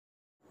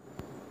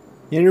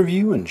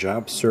Interview and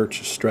job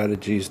search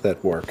strategies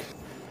that work.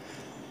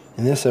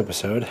 In this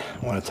episode,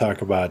 I want to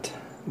talk about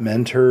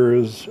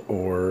mentors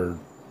or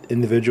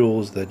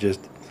individuals that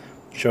just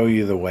show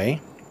you the way,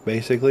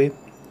 basically,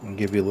 and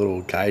give you a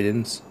little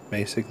guidance,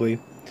 basically.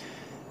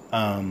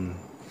 So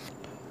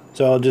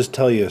I'll just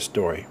tell you a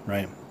story,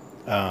 right?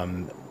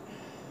 When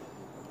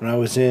I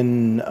was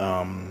when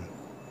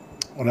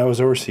I was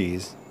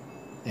overseas,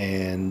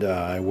 and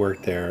I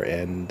worked there,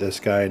 and this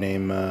guy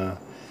named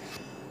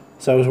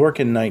so I was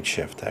working night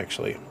shift,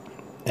 actually.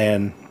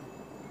 And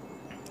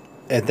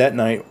at that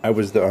night, I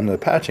was on the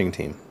patching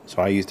team.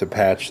 So I used to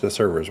patch the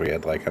servers. We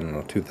had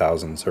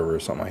 2,000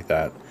 servers, something like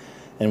that.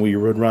 And we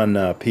would run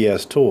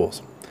PS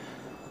tools.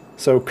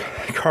 So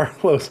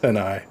Carlos and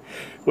I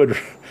would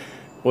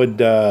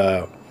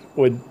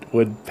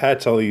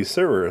patch all these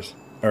servers,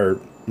 or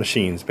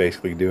machines,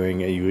 basically,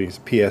 using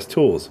PS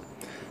tools.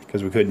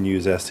 Because we couldn't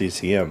use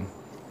SCCM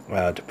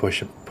to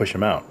push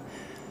them out.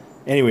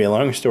 Anyway,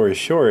 long story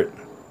short,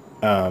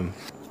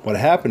 what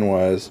happened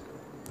was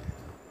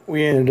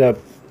we ended up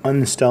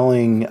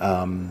uninstalling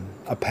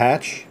a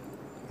patch,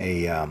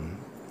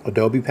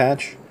 Adobe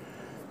patch,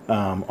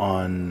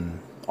 on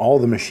all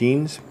the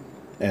machines,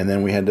 and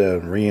then we had to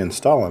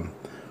reinstall them.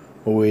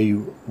 When we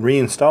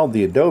reinstalled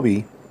the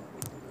Adobe,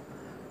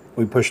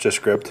 we pushed a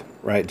script,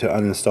 right, to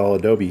uninstall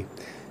Adobe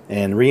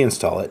and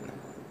reinstall it.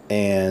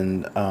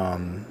 And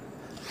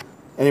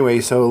anyway,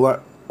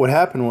 so what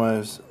happened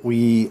was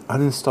we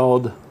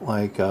uninstalled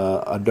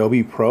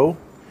Adobe Pro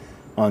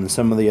on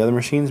some of the other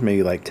machines,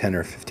 maybe 10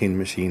 or 15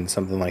 machines,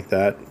 something like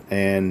that.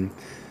 And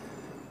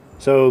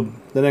so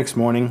the next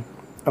morning,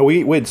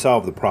 we'd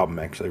solved the problem,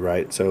 actually,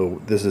 right?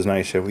 So this is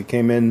night shift. We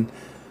came in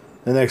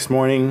the next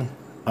morning.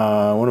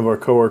 One of our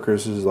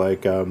coworkers is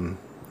like,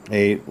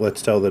 hey,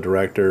 let's tell the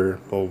director,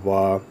 blah, blah,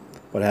 blah,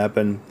 what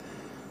happened.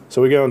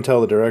 So we go and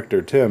tell the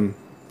director, Tim,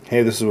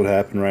 hey, this is what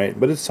happened, right?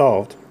 But it's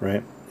solved,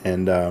 right?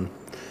 And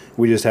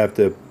we just have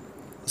to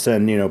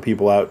send,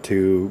 people out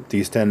to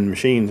these 10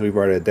 machines. We've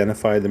already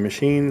identified the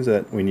machines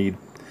that we need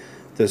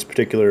this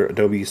particular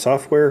Adobe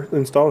software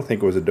installed. I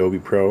think it was Adobe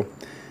Pro.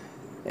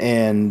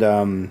 And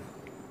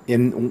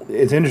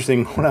it's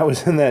interesting, when I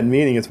was in that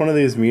meeting, it's one of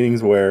these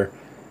meetings where,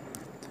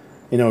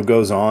 it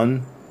goes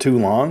on too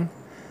long,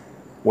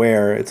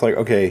 where it's like,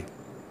 okay,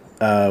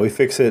 we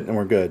fix it and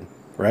we're good,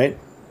 right?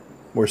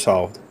 We're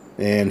solved.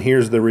 And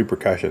here's the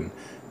repercussion.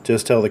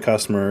 Just tell the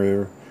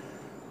customer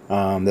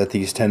that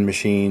these 10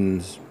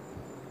 machines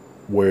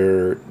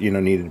were,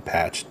 needed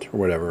patched or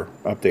whatever,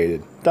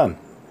 updated. Done.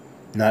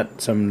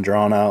 Not some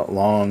drawn out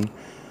long.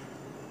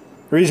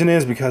 The reason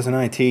is because in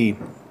IT,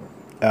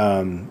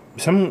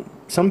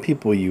 some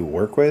people you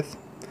work with,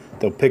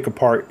 they'll pick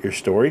apart your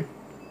story,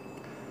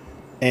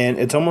 and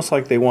it's almost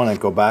like they want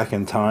to go back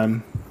in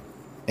time,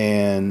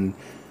 and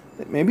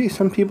maybe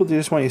some people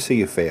just want to see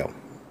you fail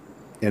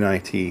in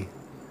IT.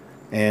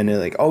 And they're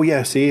like, oh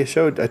yeah, see, I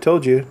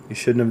told you, you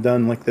shouldn't have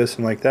done like this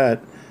and like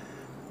that.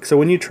 So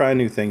when you try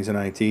new things in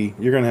IT,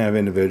 you're going to have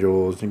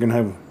individuals, you're going to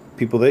have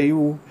people that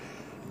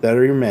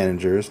are your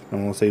managers, I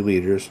won't say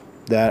leaders,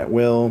 that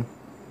will,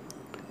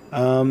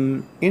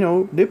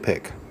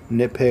 nitpick,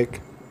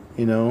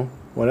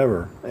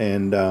 whatever.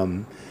 And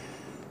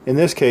in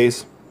this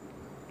case,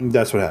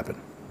 that's what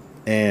happened.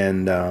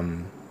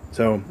 And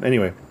so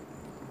anyway,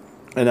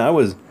 and I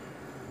was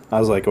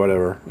like,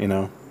 whatever,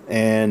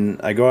 And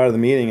I go out of the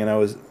meeting,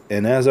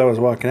 and as I was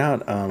walking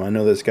out, I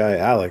know this guy,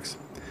 Alex.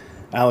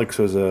 Alex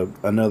was in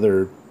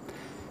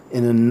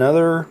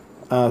another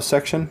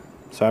section.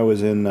 So I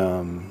was in,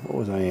 what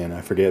was I in?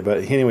 I forget.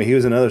 But anyway, he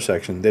was in another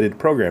section. They did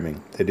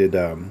programming. They did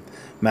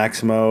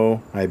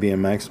Maximo, IBM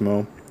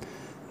Maximo.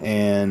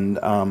 And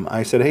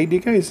I said, hey, do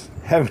you guys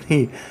have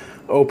any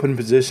open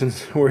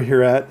positions where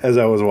you're at, as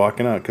I was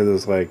walking out? Because it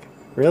was like,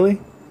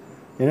 really?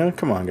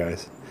 Come on,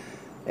 guys.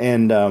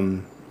 And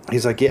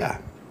he's like, yeah.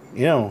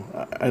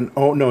 And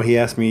oh no, he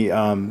asked me,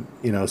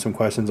 some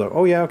questions like,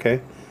 oh yeah,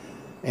 okay.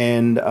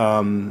 And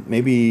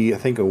maybe I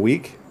think a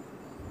week,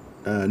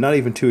 not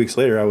even 2 weeks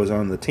later, I was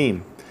on the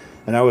team,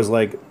 and I was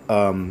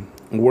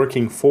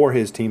working for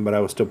his team, but I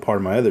was still part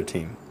of my other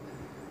team.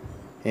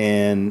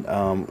 And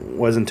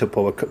wasn't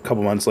until a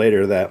couple months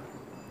later that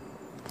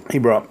he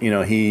brought,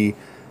 I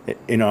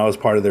was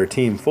part of their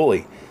team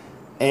fully.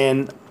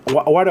 And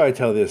why do I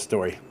tell this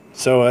story?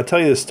 So I tell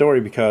you this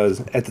story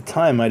because at the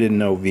time I didn't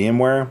know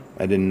VMware,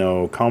 I didn't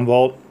know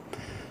Commvault,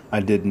 I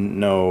didn't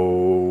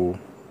know.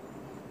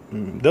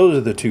 Those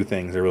are the two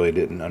things I really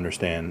didn't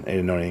understand. I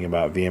didn't know anything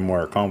about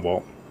VMware or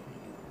Commvault.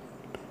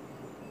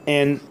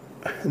 And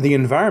the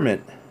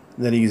environment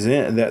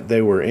that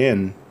they were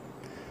in,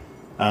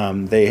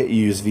 they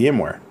use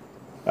VMware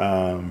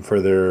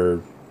for their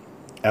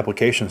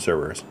application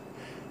servers.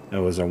 It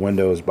was a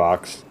Windows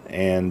box,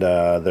 and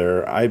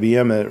their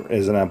IBM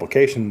is an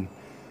application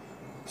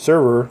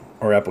server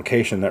or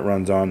application that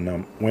runs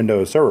on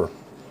Windows Server,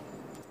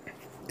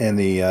 and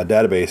the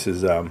database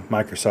is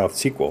Microsoft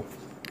SQL.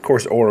 Of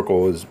course,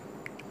 Oracle is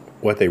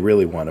what they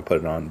really want to put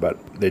it on,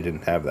 but they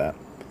didn't have that.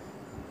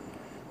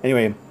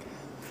 Anyway,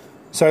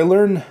 so I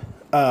learned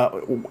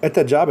At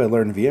that job, I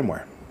learned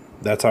VMware.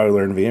 That's how I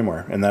learned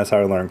VMware, and that's how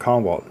I learned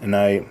Commvault. And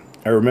I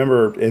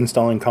remember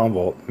installing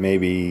Commvault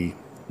maybe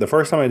the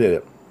first time I did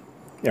it.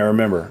 I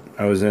remember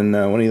I was in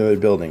one of the other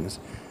buildings,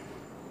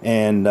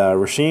 and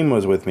Rashim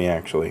was with me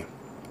actually,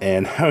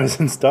 and I was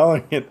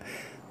installing it.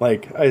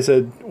 Like I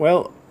said,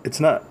 well, it's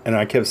not, and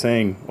I kept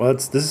saying, well,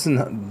 this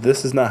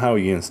is not how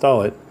you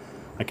install it.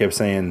 I kept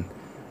saying,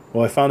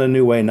 well, I found a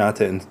new way not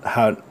to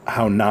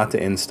how not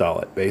to install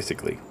it,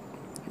 basically,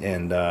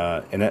 and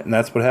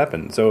that's what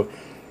happened. So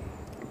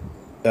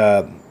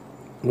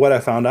what I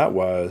found out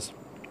was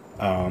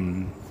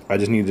I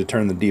just needed to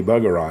turn the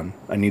debugger on.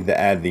 I needed to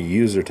add the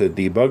user to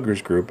the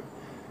debuggers group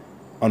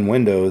on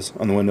Windows,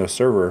 on the Windows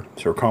server,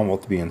 for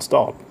Commvault to be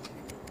installed.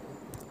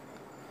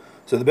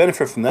 So the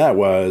benefit from that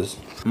was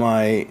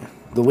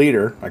the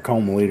leader, I call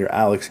him the leader,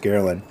 Alex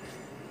Garland.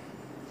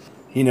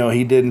 You know,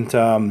 he didn't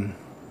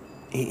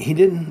he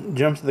didn't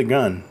jump to the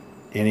gun,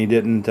 and he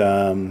didn't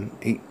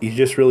he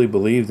just really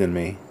believed in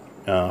me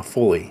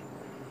fully.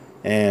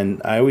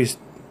 And I'd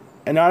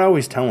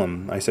always tell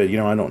him, I said, you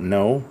know, I don't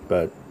know,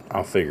 but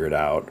I'll figure it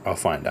out. I'll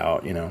find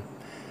out, you know.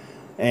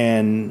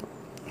 And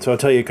so I'll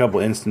tell you a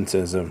couple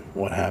instances of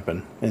what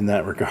happened in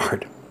that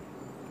regard.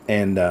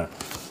 And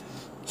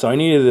so I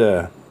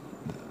needed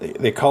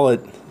they call it,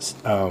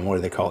 what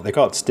do they call it? They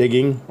call it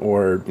stigging,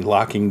 or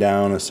locking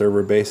down a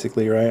server,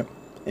 basically, right?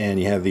 And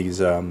you have these,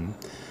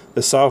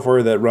 the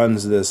software that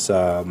runs this,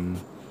 I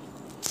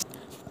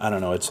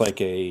don't know, it's like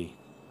a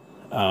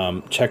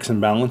checks and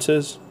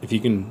balances, if you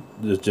can,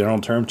 the general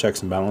term,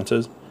 checks and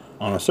balances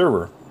on a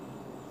server.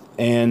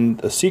 And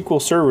a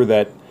SQL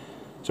server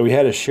so we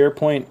had a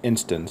SharePoint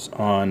instance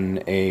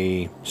on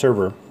a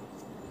server,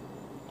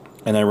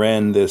 and I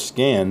ran this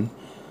scan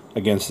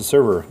against the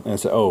server, and I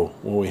said, oh,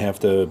 well, we have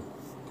to,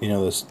 you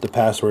know, the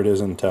password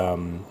isn't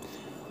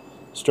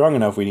strong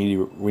enough, we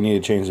need to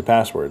change the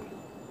password.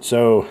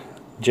 So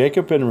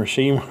Jacob and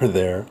Rashim were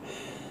there,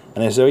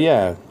 and I said, oh,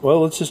 yeah,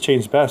 well, let's just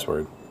change the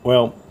password.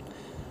 Well,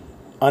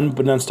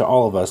 unbeknownst to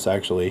all of us,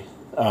 actually,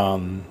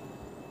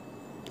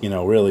 you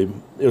know, really,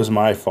 it was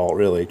my fault,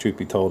 really, truth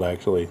be told,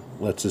 actually.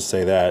 Let's just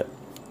say that.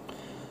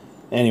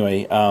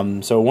 Anyway,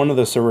 so one of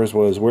the servers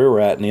was where we're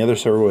at, and the other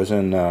server was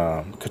in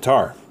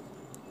Qatar,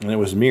 and it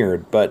was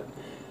mirrored. But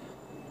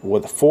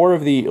with four,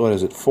 so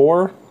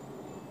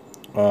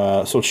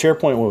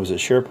SharePoint, what was it?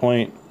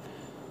 SharePoint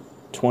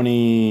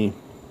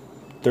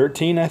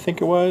 2013, I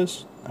think it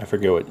was. I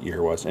forget what year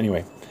it was.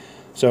 Anyway,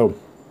 so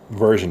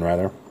version,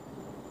 rather.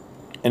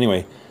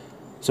 Anyway,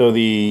 so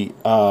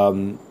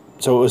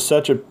so it was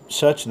such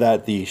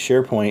that the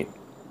SharePoint,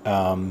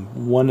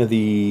 one of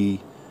the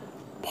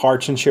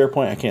parts in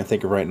SharePoint, I can't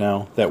think of right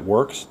now, that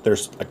works.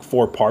 There's like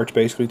 4 parts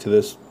basically to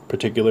this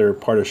particular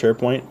part of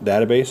SharePoint,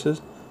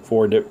 databases,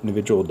 4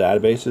 individual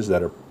databases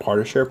that are part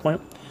of SharePoint.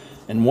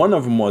 And one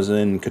of them was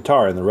in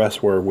Qatar, and the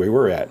rest were where we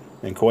were at,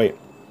 in Kuwait.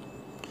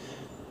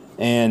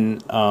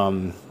 And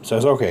so I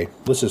was, okay,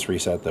 let's just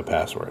reset the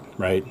password,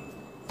 right?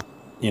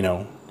 You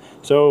know,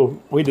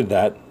 so we did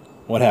that.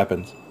 What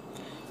happens?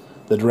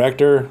 The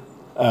director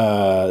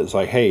is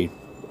like, hey,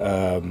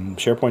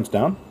 SharePoint's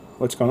down?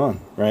 What's going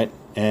on, right?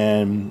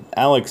 And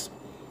Alex,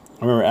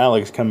 I remember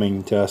Alex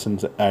coming to us,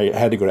 and I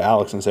had to go to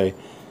Alex and say,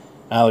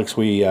 Alex,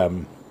 we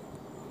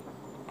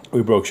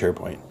broke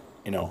SharePoint,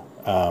 you know,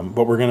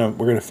 but we're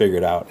gonna figure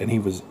it out. And he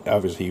was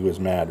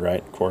mad,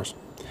 right? Of course,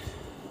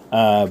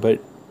 but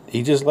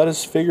he just let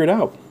us figure it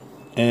out.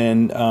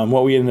 And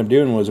what we ended up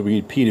doing was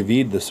we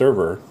P2V'd the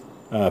server,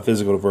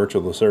 physical to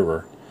virtual the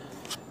server,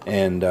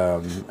 and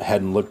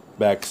hadn't looked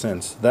back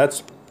since.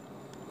 That's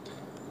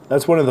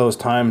one of those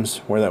times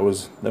where that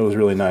was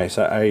really nice.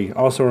 I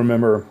also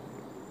remember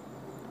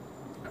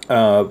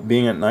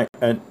being at night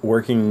at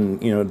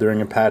working, you know,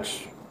 during a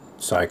patch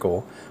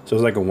cycle. So it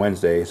was like a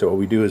Wednesday. So what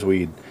we do is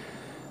we'd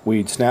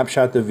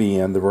snapshot the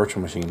VM, the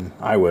virtual machine.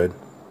 I would,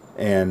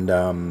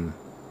 and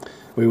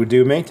we would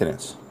do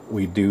maintenance.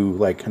 We'd do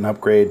like an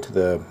upgrade to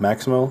the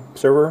Maximo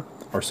server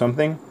or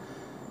something.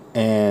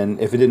 And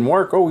if it didn't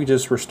work, we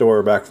just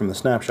restore back from the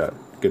snapshot.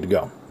 Good to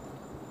go.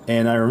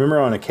 And I remember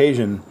on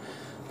occasion,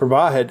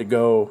 Prabha had to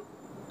go,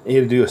 he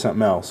had to do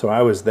something else. So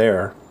I was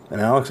there, and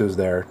Alex was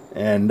there.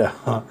 And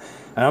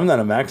I'm not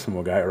a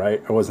Maximo guy,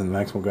 right? I wasn't a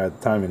Maximo guy at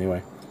the time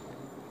anyway.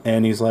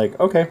 And he's like,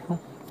 okay,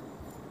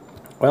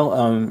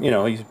 well, you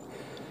know,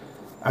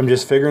 I'm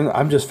just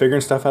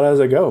figuring stuff out as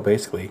I go,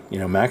 basically. You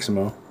know,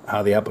 Maximo,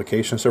 how the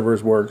application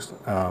servers works,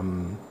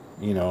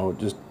 you know,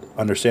 just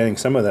understanding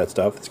some of that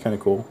stuff. It's kind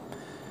of cool.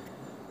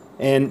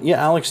 And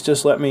yeah, Alex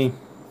just let me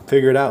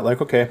figure it out.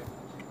 Like, okay,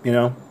 you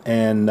know,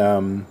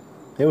 and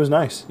it was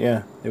nice.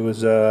 Yeah, it was.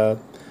 So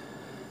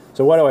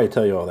why do I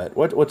tell you all that?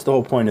 What's the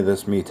whole point of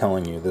this? Me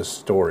telling you this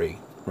story,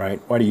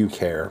 right? Why do you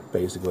care?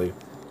 Basically,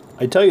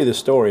 I tell you this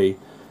story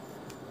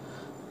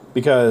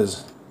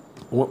because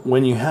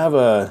when you have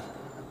a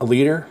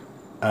leader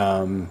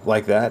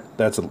like that,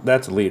 that's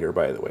a leader,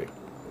 by the way,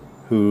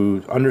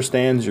 who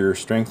understands your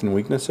strengths and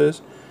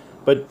weaknesses,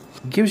 but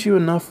gives you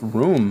enough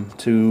room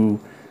to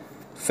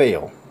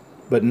fail,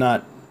 but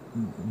not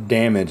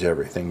damage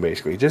everything.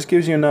 Basically, it just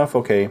gives you enough.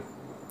 Okay,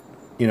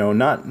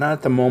 not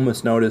at the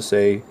moment's notice.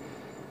 Say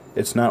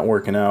it's not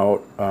working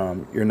out.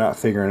 You're not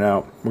figuring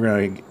out. We're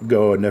gonna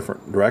go a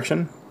different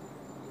direction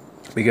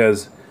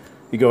because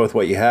you go with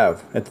what you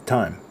have at the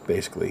time,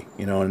 basically.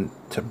 And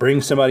to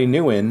bring somebody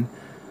new in,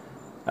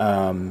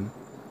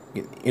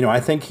 I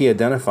think he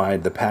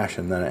identified the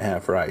passion that I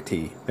have for IT.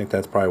 I think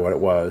that's probably what it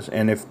was.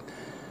 And if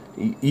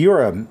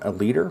you're a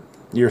leader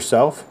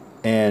yourself,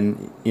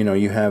 and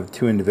you have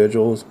two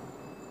individuals,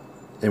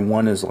 and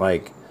one is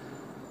like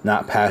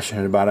not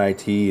passionate about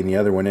IT, and the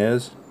other one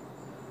is,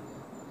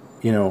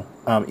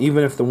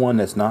 even if the one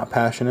that's not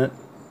passionate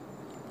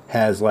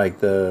has like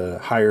the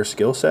higher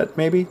skill set,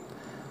 maybe,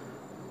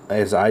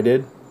 as I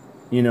did,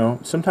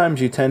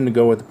 sometimes you tend to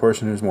go with the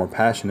person who's more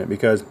passionate,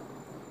 because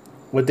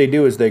what they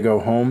do is they go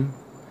home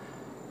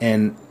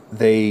and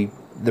the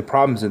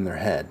problem's in their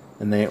head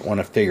and they want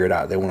to figure it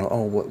out. They want to,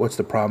 what's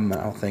the problem?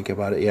 I'll think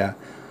about it. Yeah.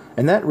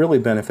 And that really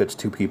benefits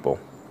two people.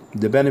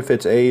 The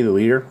benefits, the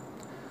leader,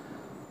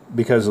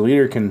 because the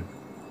leader can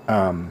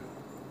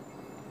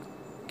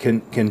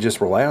just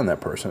rely on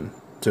that person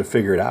to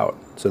figure it out.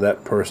 So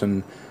that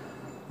person,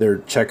 their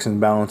checks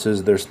and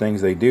balances, there's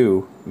things they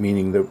do,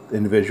 meaning the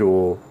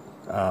individual,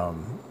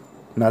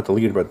 not the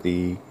leader, but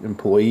the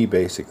employee,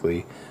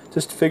 basically,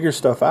 just figures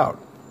stuff out.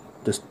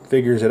 Just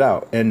figures it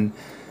out. And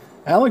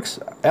Alex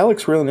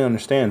really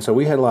understands. So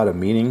we had a lot of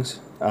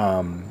meetings,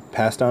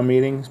 passed on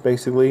meetings,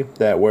 basically,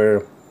 that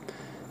where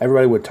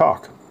everybody would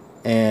talk.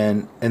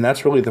 And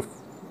that's really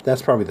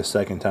that's probably the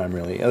second time,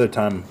 really. The other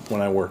time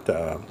when I worked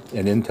at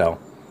Intel.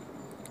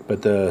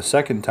 But the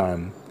second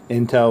time,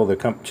 Intel,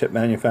 the chip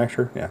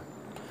manufacturer, yeah.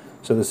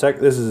 So this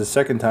is the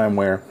second time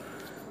where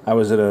I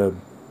was at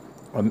an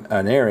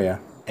area,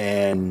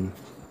 and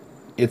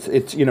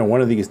it's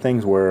one of these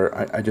things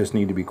where I just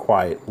need to be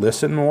quiet,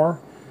 listen more,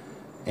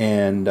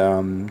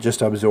 and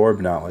just absorb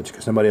knowledge,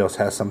 because somebody else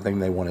has something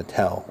they want to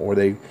tell, or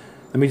let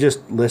me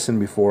just listen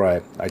before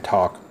I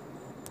talk.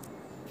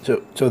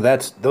 So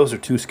those are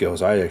two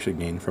skills I actually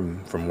gained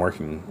from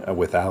working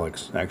with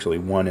Alex. Actually,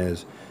 one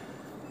is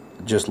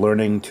just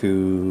learning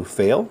to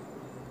fail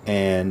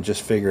and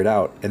just figure it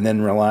out, and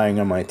then relying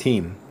on my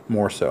team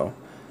more so,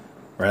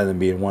 rather than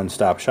being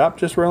one-stop shop.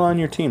 Just rely on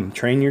your team,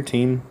 train your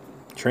team,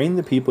 train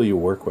the people you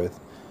work with,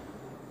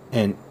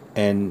 and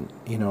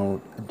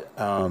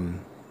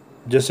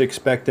just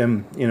expect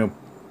them,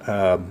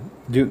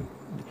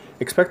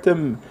 expect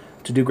them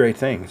to do great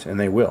things, and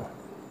they will.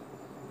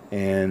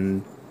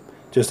 And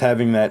just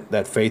having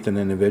that faith in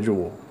the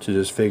individual to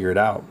just figure it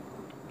out,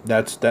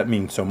 that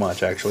means so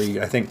much.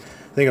 Actually, I think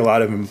a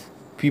lot of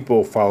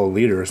people follow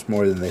leaders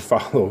more than they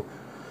follow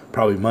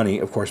probably money.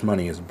 Of course,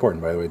 money is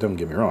important, by the way. Don't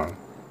get me wrong.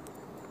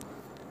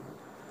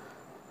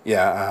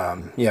 Yeah,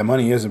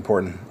 money is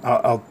important.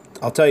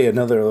 I'll tell you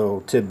another little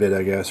tidbit,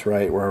 I guess,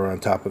 right, where we're on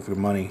top of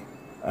money.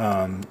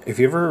 If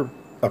you ever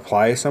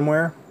apply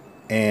somewhere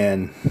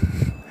and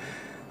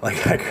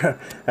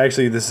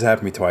actually, this has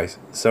happened to me twice.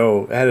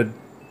 So I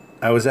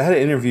had an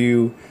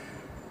interview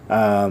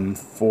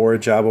for a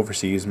job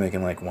overseas,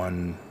 making like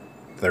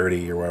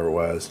 130 or whatever it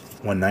was,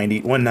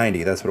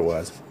 190. That's what it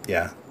was.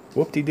 Yeah,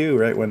 whoop-de-doo,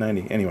 right?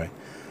 190. Anyway,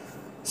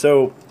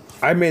 so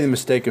I made the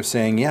mistake of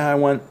saying, yeah,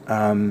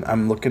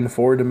 I'm looking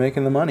forward to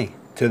making the money,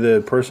 to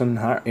the person,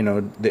 what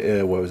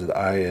was it?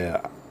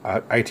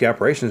 IT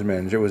operations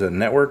manager. It was a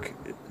network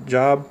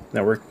job,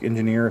 network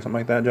engineer or something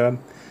like that job.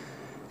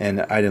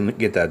 And I didn't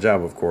get that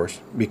job, of course,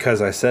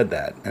 because I said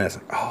that. And I was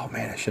like, oh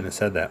man, I shouldn't have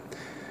said that.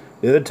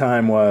 The other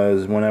time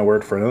was when I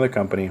worked for another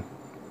company,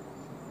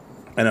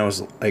 and I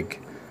was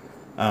like,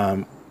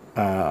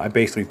 I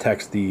basically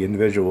texted the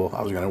individual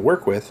I was going to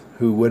work with,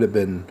 who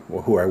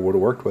I would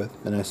have worked with,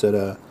 and I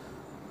said,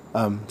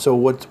 so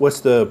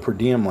what's the per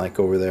diem like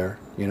over there?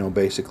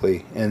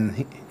 Basically,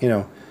 and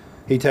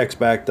he texts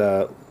back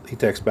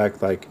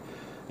like,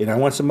 I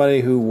want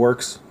somebody who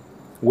works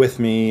with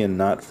me and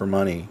not for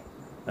money,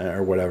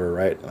 or whatever,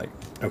 right? Like,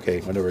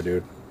 okay, whatever,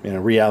 dude.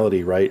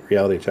 Reality, right?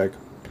 Reality check.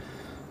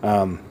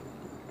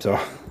 So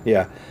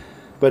yeah,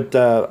 but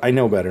I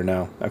know better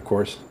now. Of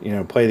course,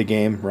 play the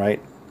game,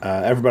 right?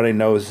 Everybody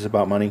knows it's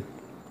about money,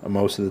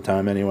 most of the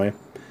time, anyway.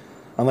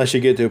 Unless you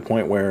get to a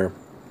point where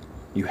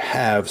you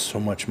have so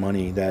much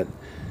money that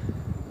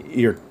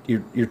your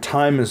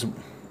time is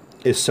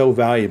so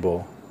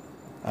valuable.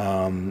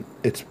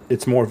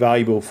 It's more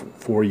valuable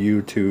for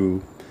you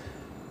to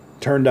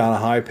turn down a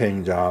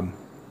high-paying job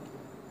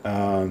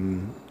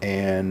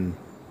and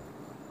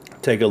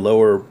take a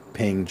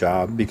lower-paying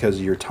job because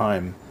of your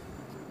time.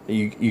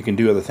 You can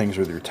do other things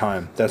with your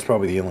time. That's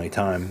probably the only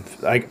time.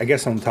 I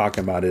guess what I'm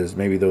talking about is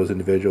maybe those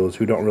individuals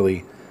who don't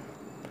really,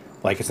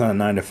 like, it's not a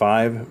 9 to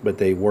 5, but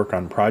they work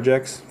on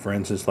projects. For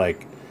instance,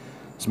 like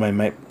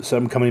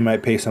some company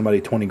might pay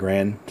somebody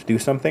 $20,000 to do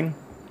something,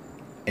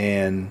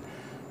 and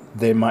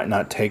they might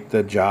not take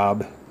the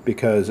job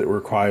because it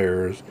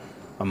requires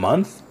a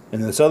month.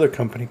 And this other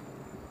company,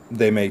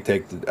 they may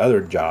take the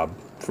other job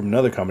from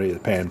another company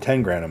that's paying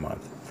 $10,000 a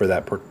month for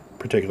that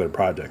particular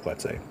project,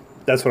 let's say.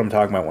 That's what I'm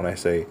talking about when I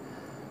say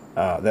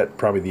That's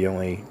probably the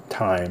only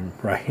time,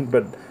 right?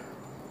 But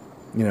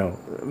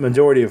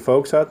majority of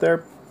folks out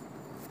there,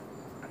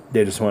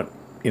 they just want,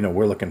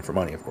 we're looking for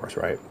money, of course,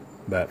 right?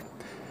 But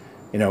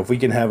if we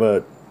can have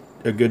a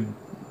good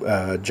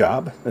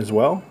job as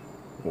well,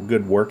 a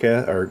good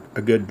or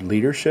a good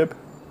leadership,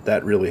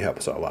 that really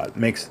helps a lot.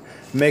 Makes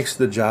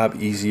the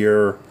job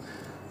easier.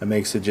 It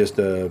makes it just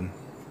a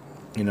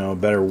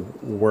better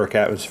work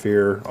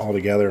atmosphere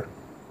altogether.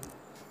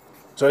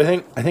 So I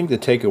think the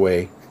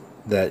takeaway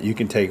that you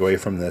can take away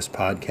from this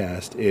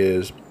podcast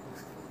is,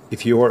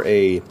 if you're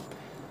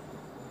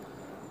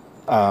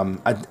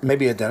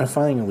maybe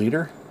identifying a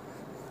leader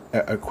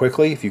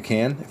quickly, if you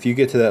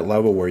get to that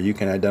level where you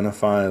can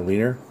identify a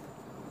leader,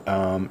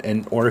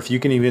 or if you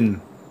can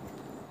even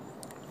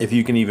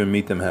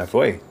meet them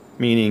halfway,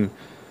 meaning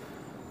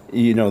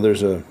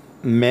there's a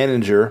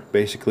manager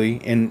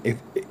basically, and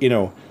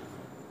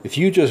if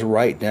you just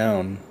write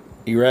down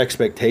your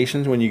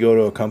expectations when you go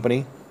to a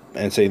company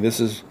and say, this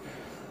is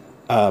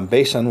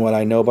based on what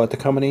I know about the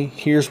company,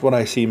 here's what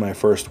I see my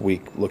first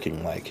week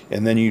looking like,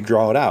 and then you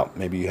draw it out.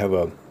 Maybe you have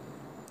a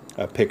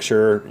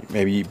picture,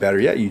 maybe better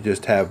yet, you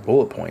just have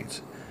bullet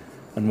points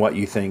on what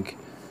you think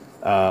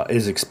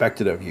is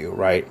expected of you,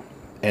 right?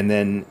 And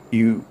then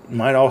you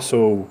might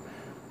also,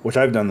 which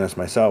I've done this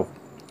myself,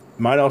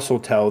 might also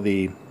tell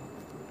the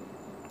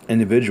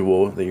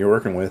individual that you're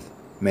working with,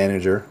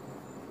 manager,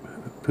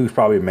 who's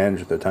probably a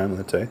manager at the time,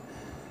 let's say,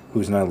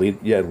 who's not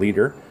a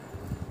leader,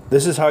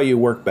 this is how you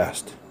work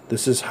best.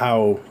 This is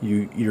how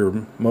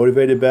you're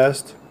motivated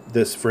best.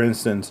 This, for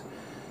instance,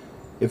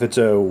 if it's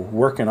a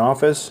work in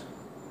office,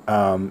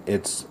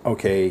 it's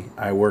okay.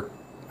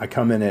 I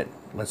come in at,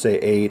 let's say,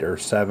 8 or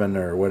 7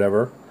 or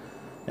whatever,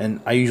 and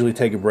I usually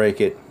take a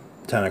break at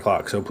 10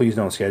 o'clock. So please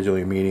don't schedule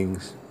your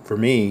meetings for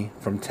me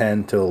from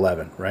 10 to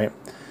 11, right?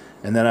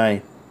 And then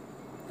I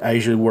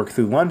usually work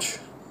through lunch,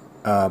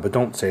 but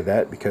don't say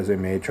that, because they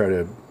may try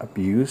to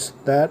abuse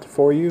that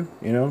for you,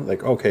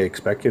 like, okay,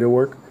 expect you to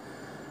work.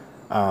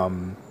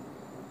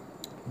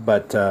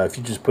 But if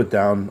you just put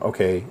down,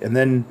 okay, and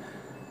then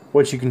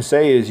what you can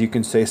say is, you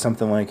can say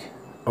something like,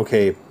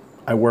 okay,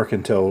 I work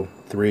until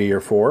 3 or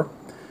 4,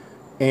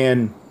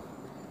 and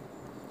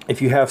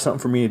if you have something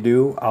for me to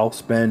do, I'll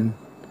spend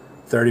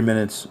 30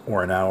 minutes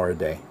or an hour a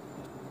day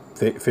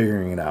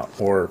figuring it out,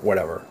 or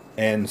whatever.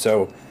 And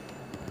so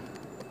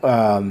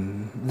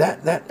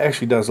that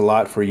actually does a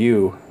lot for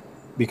you,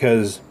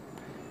 because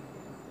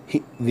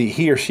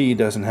he or she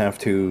doesn't have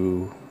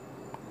to,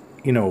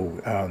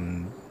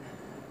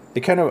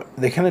 they kind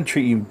of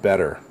treat you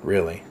better,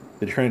 really.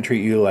 They're trying to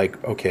treat you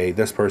like, okay,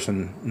 this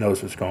person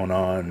knows what's going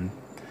on.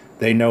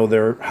 They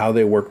know how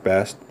they work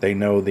best. They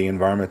know the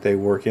environment they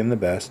work in the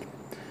best.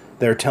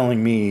 They're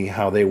telling me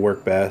how they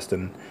work best,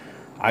 and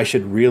I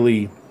should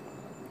really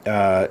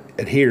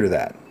adhere to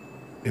that.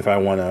 If I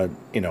want to,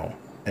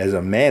 as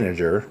a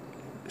manager,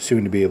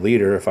 soon to be a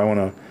leader, if I want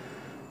to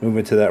move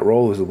into that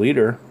role as a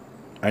leader,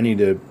 I need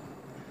to,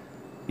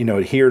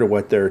 adhere to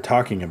what they're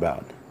talking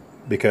about.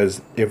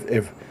 Because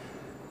if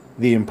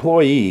the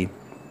employee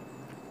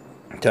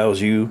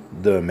tells you,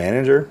 the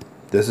manager,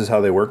 this is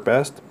how they work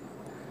best,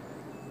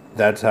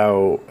 that's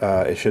how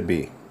it should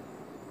be.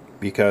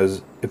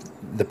 Because if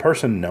the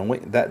person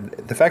knowing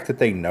that, the fact that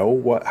they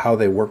know how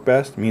they work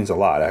best means a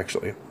lot,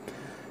 actually.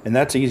 And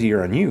that's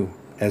easier on you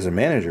as a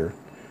manager,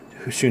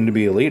 who's soon to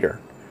be a leader,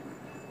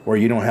 where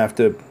you don't have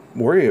to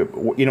worry,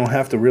 you don't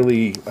have to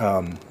really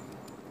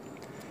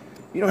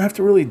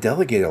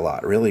delegate a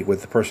lot, really,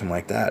 with a person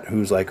like that,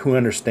 who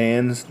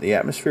understands the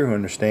atmosphere, who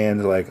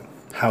understands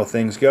how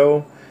things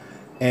go.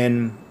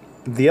 And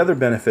the other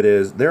benefit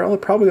is, they're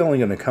probably only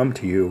going to come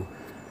to you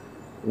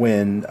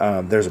when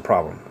there's a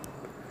problem.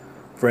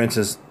 For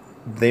instance,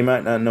 they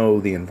might not know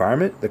the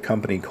environment, the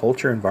company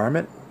culture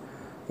environment,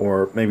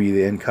 or maybe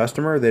the end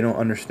customer, they don't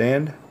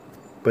understand,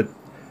 but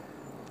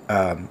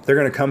they're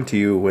going to come to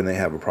you when they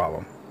have a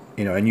problem,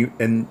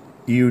 and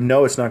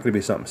it's not going to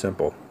be something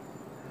simple,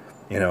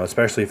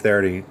 especially if they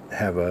already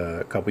have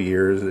a couple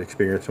years of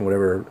experience in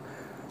whatever,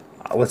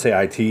 let's say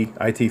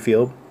IT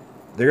field.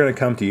 They're going to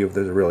come to you if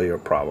there's really a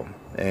problem.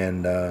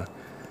 And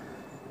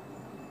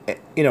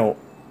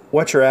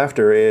what you're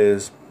after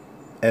is,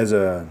 as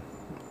a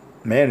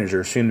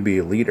manager, soon to be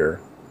a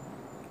leader,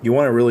 you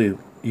want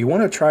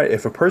to try,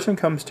 if a person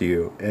comes to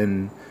you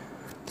and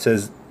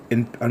says,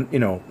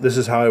 this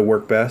is how I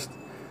work best,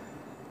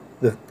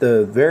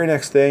 the very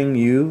next thing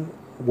you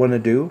want to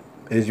do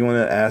is, you want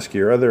to ask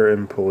your other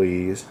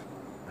employees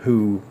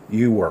who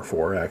you work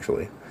for,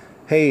 actually,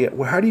 hey,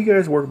 how do you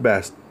guys work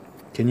best?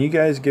 Can you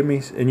guys give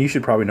me, and you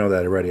should probably know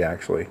that already,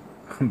 actually,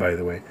 by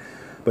the way,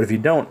 but if you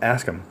don't,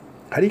 ask them,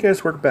 how do you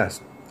guys work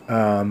best?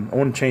 I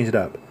want to change it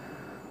up.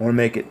 I want to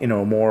make it,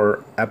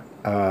 more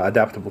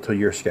adaptable to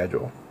your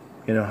schedule.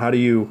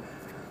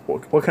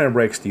 What kind of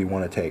breaks do you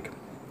want to take?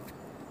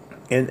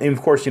 And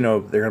of course, they're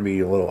going to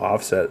be a little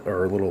offset,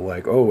 or a little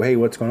like, oh, hey,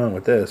 what's going on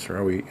with this? Or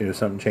are we,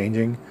 something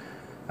changing?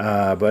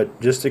 But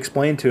just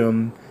explain to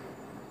them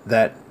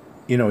that,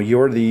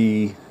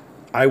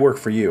 I work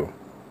for you.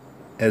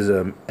 as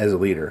a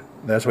leader.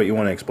 That's what you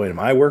want to explain to them.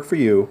 I work for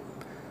you.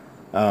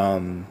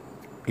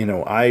 You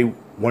know, I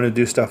want to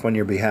do stuff on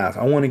your behalf.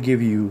 I want to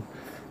give you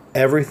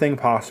everything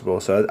possible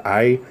so that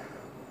I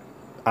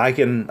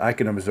can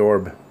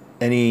absorb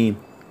any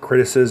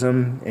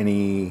criticism,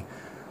 any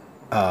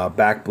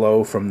back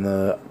blow from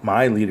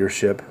my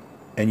leadership,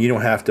 and you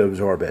don't have to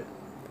absorb it,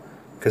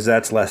 because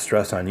that's less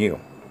stress on you.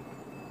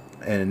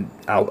 And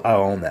I'll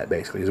own that,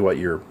 basically, is what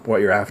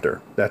you're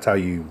after. That's how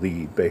you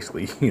lead,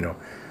 basically. You know,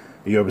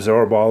 you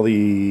absorb all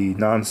the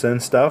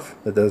nonsense stuff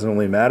that doesn't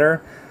really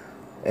matter,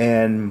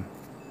 and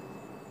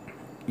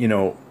you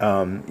know,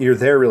 you're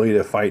there really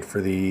to fight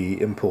for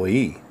the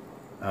employee,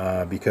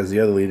 because the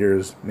other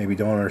leaders maybe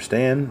don't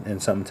understand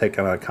and something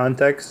taken out of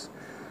context.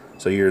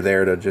 So you're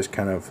there to just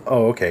kind of,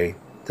 oh, okay,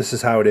 this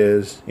is how it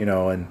is, you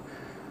know. And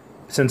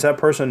since that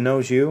person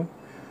knows you,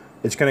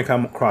 it's going to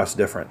come across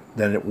different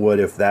than it would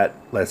if that,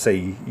 let's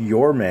say,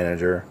 your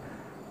manager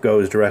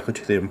goes directly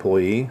to the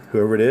employee,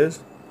 whoever it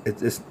is.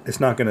 It's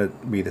not going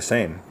to be the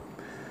same,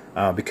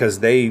 because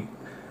they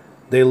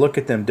look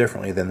at them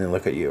differently than they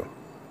look at you.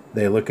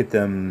 They look at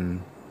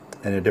them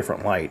in a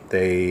different light.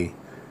 They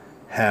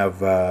don't have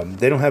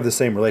the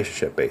same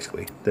relationship,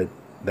 basically, that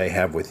they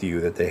have with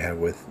you, that they have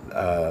with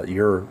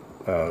your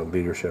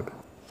leadership.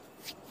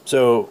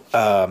 So,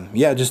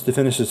 yeah, just to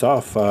finish this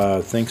off,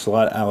 thanks a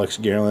lot, Alex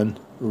Garland.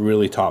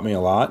 Really taught me a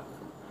lot.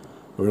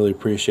 Really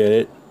appreciate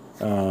it.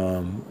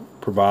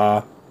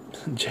 Prabha,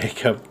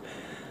 Jacob,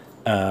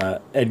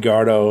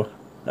 Edgardo,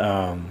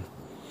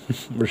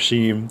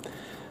 Rashim,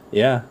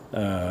 yeah,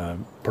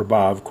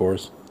 Prabha, of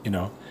course, you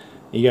know.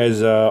 You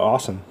guys,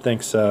 awesome.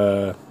 Thanks.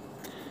 Really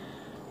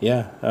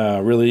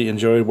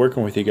enjoyed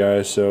working with you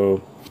guys.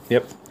 So,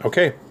 yep.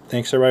 Okay.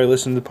 Thanks, everybody,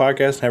 listening to the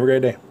podcast. Have a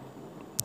great day.